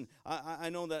 Listen, I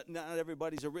know that not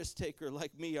everybody's a risk taker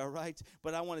like me, all right?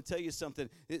 But I want to tell you something.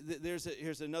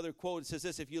 Here's another quote. It says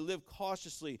this, if you live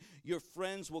cautiously, your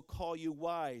friends will call you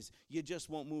wise. You just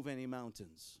won't move any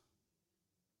mountains.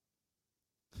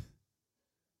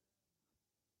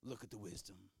 Look at the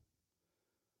wisdom.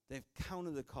 They've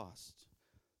counted the cost.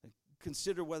 They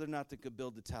consider whether or not they could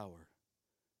build the tower.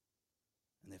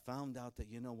 And they found out that,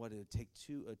 you know what, it would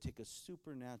take a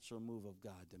supernatural move of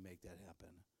God to make that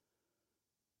happen.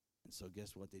 And so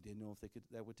guess what? They didn't know if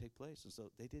that would take place. And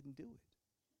so they didn't do it.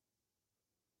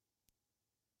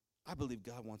 I believe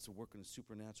God wants to work in a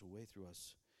supernatural way through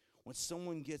us. When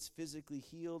someone gets physically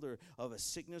healed or of a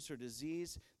sickness or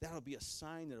disease, that'll be a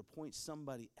sign that'll point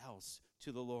somebody else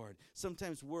to the Lord.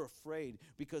 Sometimes we're afraid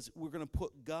because we're going to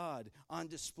put God on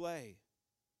display.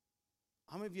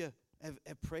 How many of you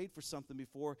have prayed for something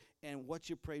before and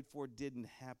what you prayed for didn't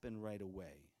happen right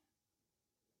away?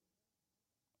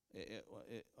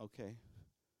 Okay.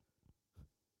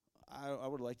 I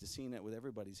would like to see that with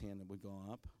everybody's hand that would go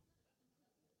up.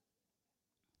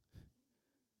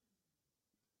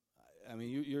 I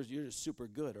mean, you're just super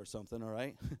good or something, all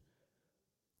right?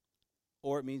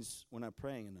 Or it means we're not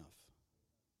praying enough.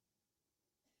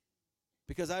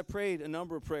 Because I prayed a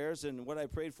number of prayers, and what I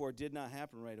prayed for did not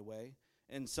happen right away,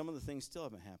 and some of the things still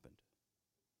haven't happened.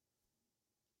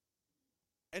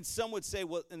 And some would say,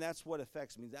 well, and that's what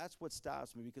affects me. That's what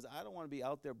stops me, because I don't want to be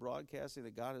out there broadcasting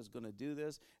that God is going to do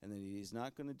this, and that he's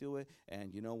not going to do it,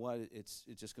 and you know what? It's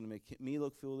just going to make me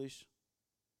look foolish.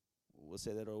 We'll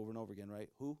say that over and over again, right?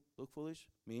 Who look foolish?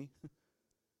 Me?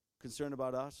 Concerned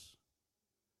about us?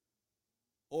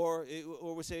 Or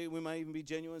we say, we might even be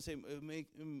genuine and say,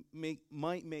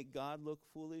 might make God look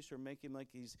foolish, or make him like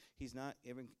he's not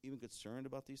even concerned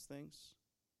about these things.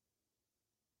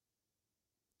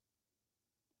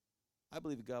 I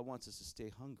believe God wants us to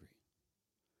stay hungry.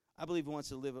 I believe he wants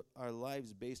to live our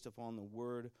lives based upon the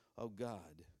Word of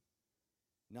God,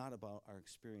 not about our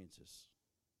experiences.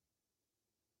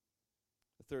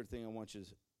 The third thing I want you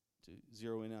to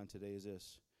zero in on today is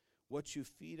this. What you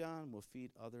feed on will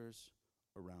feed others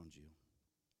around you.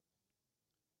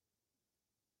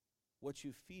 What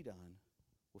you feed on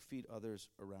will feed others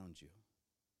around you.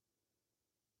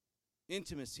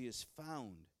 Intimacy is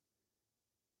found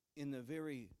in the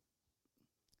very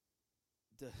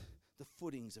the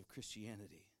footings of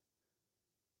Christianity.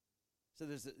 So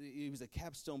he was a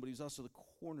capstone, but he was also the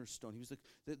cornerstone. He was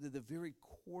the very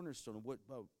cornerstone of what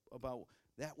about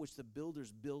that which the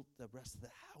builders built the rest of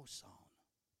the house on.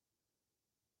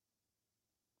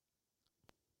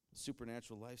 The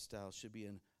supernatural lifestyle should be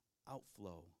an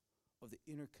outflow of the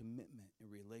inner commitment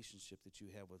and relationship that you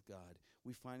have with God.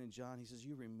 We find in John, he says,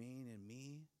 you remain in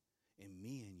me in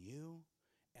you,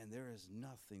 and there is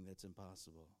nothing that's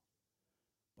impossible.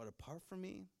 But apart from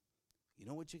me, you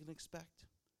know what you can expect?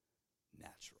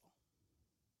 Natural.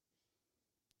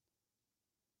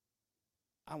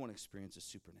 I want to experience the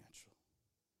supernatural.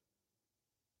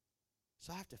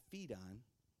 So I have to feed on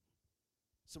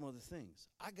some other things.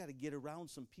 I got to get around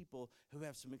some people who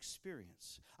have some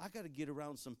experience. I got to get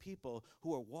around some people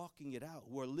who are walking it out,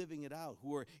 who are living it out,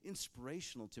 who are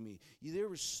inspirational to me. There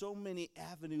are so many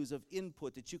avenues of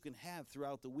input that you can have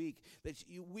throughout the week that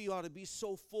we ought to be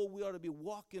so full. We ought to be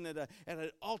walking at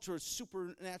an ultra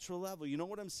supernatural level. You know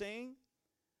what I'm saying?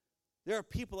 There are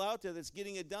people out there that's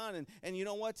getting it done, and you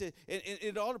know what?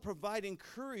 It ought to provide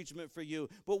encouragement for you.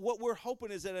 But what we're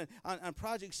hoping is that on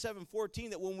Project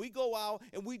 714, that when we go out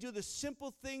and we do the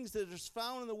simple things that are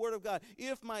found in the Word of God,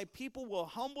 if my people will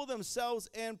humble themselves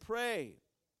and pray.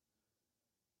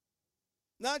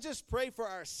 Not just pray for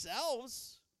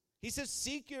ourselves. He says,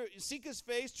 seek his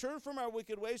face, turn from our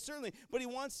wicked ways, certainly. But he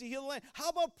wants to heal the land. How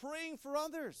about praying for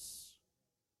others?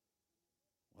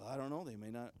 Well, I don't know. They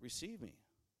may not receive me.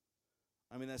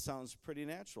 I mean, that sounds pretty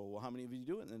natural. Well, how many of you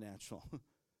do it in the natural?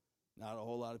 Not a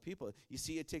whole lot of people. You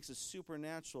see, it takes a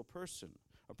supernatural person,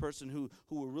 a person who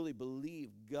will really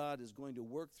believe God is going to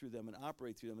work through them and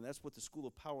operate through them. And that's what the School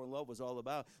of Power and Love was all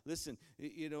about. Listen,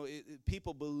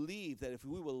 people believe that if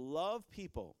we will love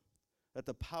people, that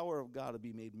the power of God will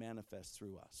be made manifest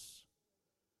through us.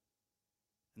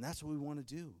 And that's what we want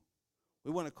to do.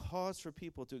 We want to cause for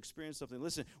people to experience something.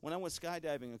 Listen, when I went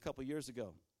skydiving a couple years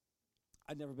ago,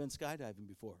 I'd never been skydiving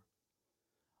before.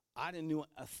 I didn't know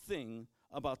a thing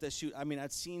about that shoot. I mean,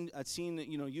 I'd seen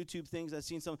YouTube things. I'd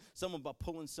seen some about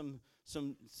pulling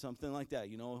something like that.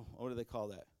 What do they call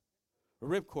that? A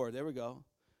ripcord. There we go.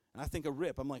 And I think a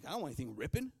rip. I'm like, I don't want anything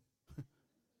ripping.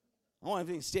 I want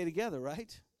everything to stay together,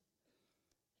 right?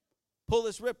 Pull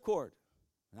this ripcord.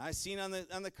 And I seen on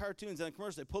the cartoons and the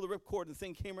commercials, they pull the ripcord and the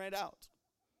thing came right out.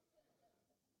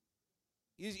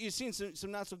 You've seen some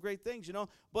not so great things,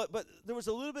 But there was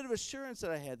a little bit of assurance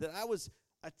that I had that I was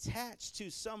attached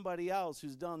to somebody else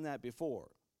who's done that before.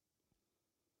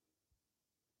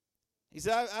 He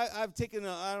said, I've taken,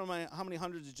 I don't know how many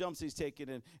hundreds of jumps he's taken,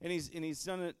 and he's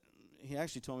done it. He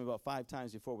actually told me about 5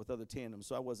 times before with other tandems,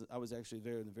 so I was actually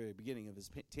there in the very beginning of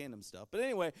his tandem stuff. But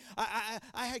anyway,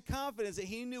 I had confidence that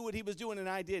he knew what he was doing and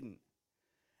I didn't.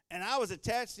 And I was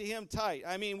attached to him tight.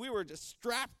 I mean, we were just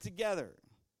strapped together.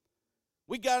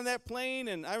 We got on that plane,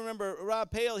 and I remember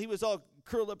Rob Pale, he was all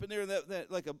curled up in there,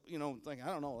 that like a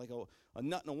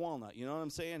nut in a walnut, you know what I'm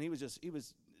saying? He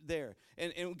was there.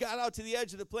 And we got out to the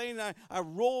edge of the plane, and I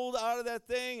rolled out of that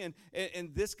thing,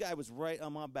 and this guy was right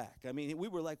on my back. I mean, we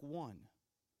were like one.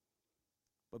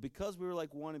 But because we were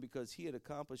like one, and because he had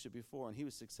accomplished it before, and he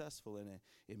was successful in it,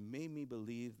 it made me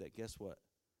believe that, guess what?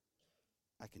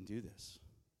 I can do this.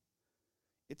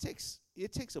 It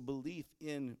takes a belief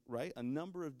in, right, a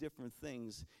number of different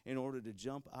things in order to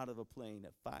jump out of a plane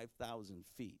at 5,000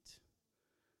 feet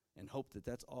and hope that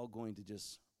that's all going to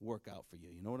just work out for you.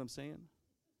 You know what I'm saying?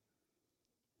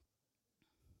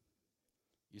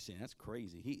 You're saying, that's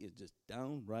crazy. He is just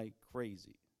downright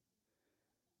crazy.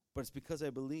 But it's because I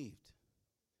believed.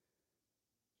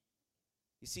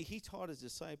 You see, he taught his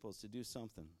disciples to do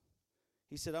something.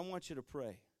 He said, I want you to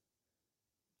pray.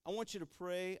 I want you to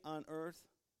pray on earth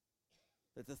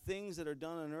that the things that are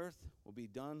done on earth will be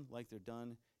done like they're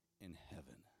done in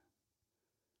heaven.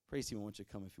 Praise him. I want you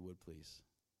to come if you would, please.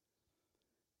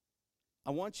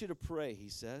 I want you to pray, he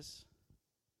says.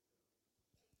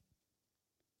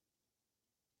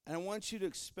 And I want you to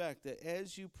expect that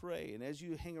as you pray and as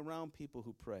you hang around people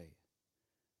who pray,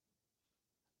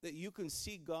 that you can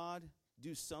see God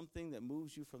do something that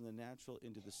moves you from the natural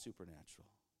into the supernatural.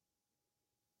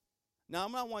 Now,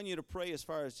 I'm not wanting you to pray as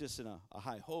far as just in a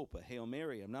high hope, a Hail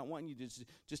Mary. I'm not wanting you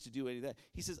just to do any of that.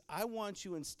 He says, I want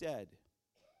you instead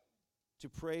to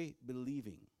pray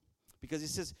believing. Because he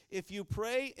says, if you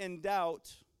pray in doubt,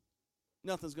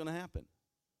 nothing's going to happen.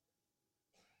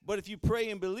 But if you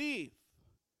pray and believe,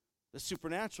 the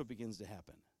supernatural begins to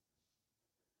happen.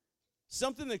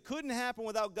 Something that couldn't happen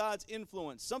without God's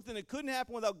influence, something that couldn't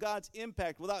happen without God's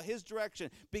impact, without his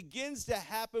direction, begins to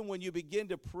happen when you begin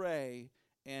to pray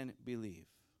and believe.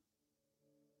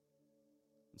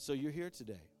 And so you're here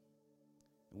today.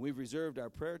 And we've reserved our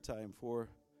prayer time for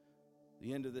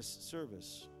the end of this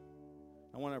service.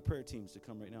 I want our prayer teams to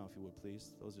come right now, if you would,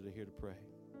 please. Those that are here to pray.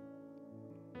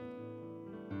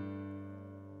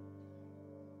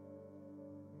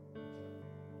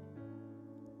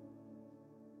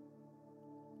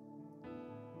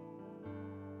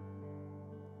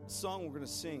 Song we're going to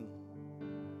sing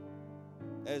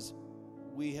as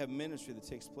we have ministry that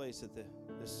takes place at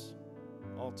this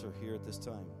altar here at this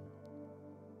time.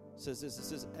 It says this, it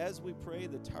says, as we pray,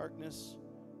 the darkness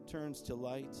turns to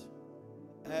light.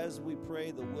 As we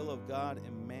pray, the will of God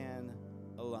and man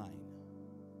align.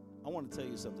 I want to tell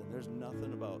you something. There's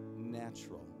nothing about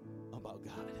natural about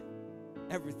God.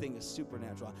 Everything is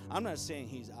supernatural. I'm not saying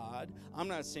he's odd. I'm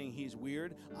not saying he's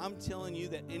weird. I'm telling you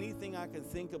that anything I can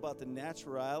think about the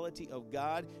naturality of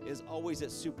God is always at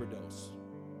superdose.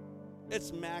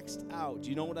 It's maxed out. Do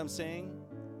you know what I'm saying?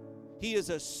 He is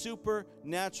a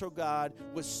supernatural God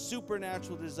with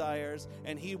supernatural desires,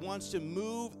 and he wants to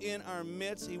move in our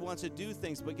midst. He wants to do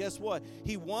things. But guess what?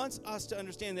 He wants us to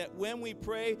understand that when we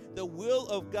pray, the will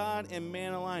of God and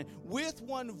man align. With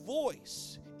one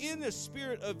voice, in the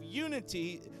spirit of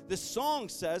unity, the song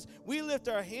says, we lift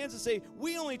our hands and say,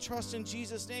 we only trust in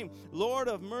Jesus' name. Lord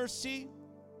of mercy,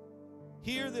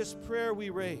 hear this prayer we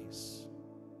raise.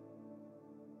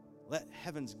 Let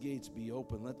heaven's gates be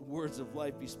open. Let the words of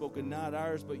life be spoken. Not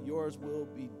ours, but yours will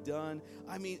be done.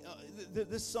 I mean,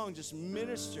 this song just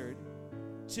ministered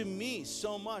to me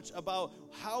so much about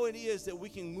how it is that we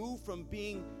can move from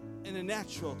being in the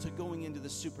natural to going into the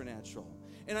supernatural.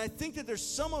 And I think that there's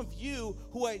some of you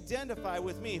who identify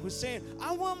with me, who's saying,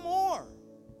 I want more.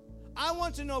 I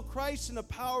want to know Christ in the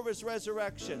power of his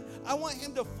resurrection. I want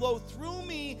him to flow through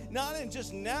me, not in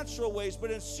just natural ways,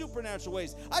 but in supernatural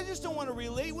ways. I just don't want to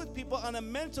relate with people on a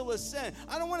mental ascent.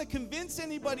 I don't want to convince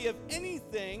anybody of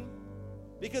anything,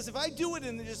 because if I do it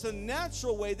in just a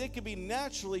natural way, they can be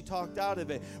naturally talked out of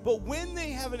it. But when they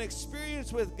have an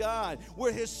experience with God,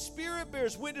 where his spirit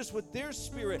bears witness with their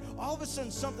spirit, all of a sudden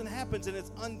something happens and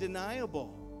it's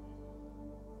undeniable.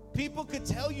 People could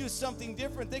tell you something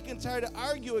different. They can try to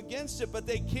argue against it, but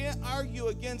they can't argue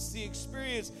against the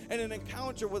experience and an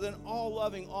encounter with an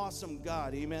all-loving, awesome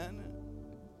God. Amen?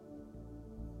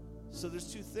 So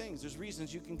there's two things. There's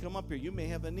reasons you can come up here. You may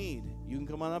have a need. You can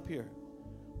come on up here.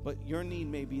 But your need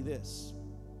may be this,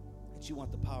 that you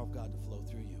want the power of God to flow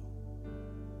through you.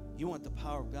 You want the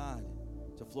power of God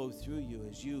to flow through you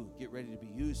as you get ready to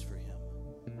be used for him.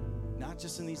 Not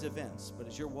just in these events, but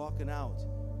as you're walking out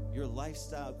your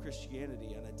lifestyle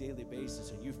Christianity on a daily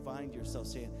basis, and you find yourself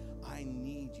saying, I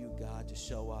need you, God, to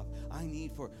show up. I'm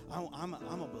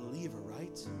a believer,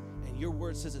 right? And your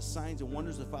word says that signs and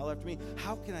wonders will follow after me.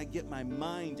 How can I get my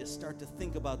mind to start to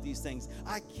think about these things?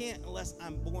 I can't unless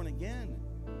I'm born again.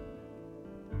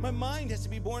 My mind has to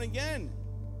be born again.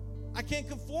 I can't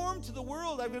conform to the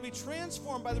world. I'm going to be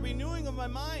transformed by the renewing of my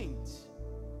mind.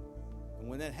 And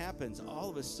when that happens, all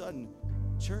of a sudden,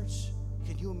 church,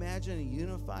 can you imagine a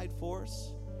unified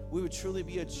force? We would truly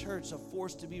be a church, a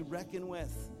force to be reckoned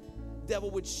with. The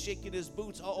devil would shake in his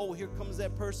boots. Oh, here comes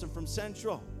that person from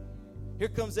Central. Here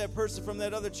comes that person from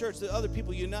that other church, the other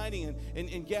people uniting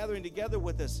and gathering together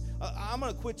with us. I'm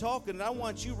going to quit talking, and I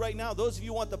want you right now, those of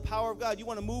you who want the power of God, you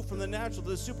want to move from the natural to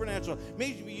the supernatural.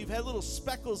 Maybe you've had little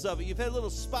speckles of it, you've had little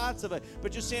spots of it,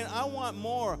 but you're saying, I want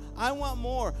more, I want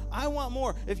more, I want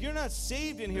more. If you're not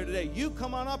saved in here today, you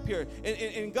come on up here,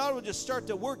 and God will just start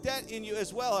to work that in you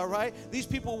as well, all right? These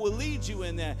people will lead you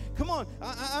in that. Come on,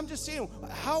 I'm just saying,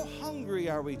 how hungry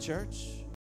are we, church?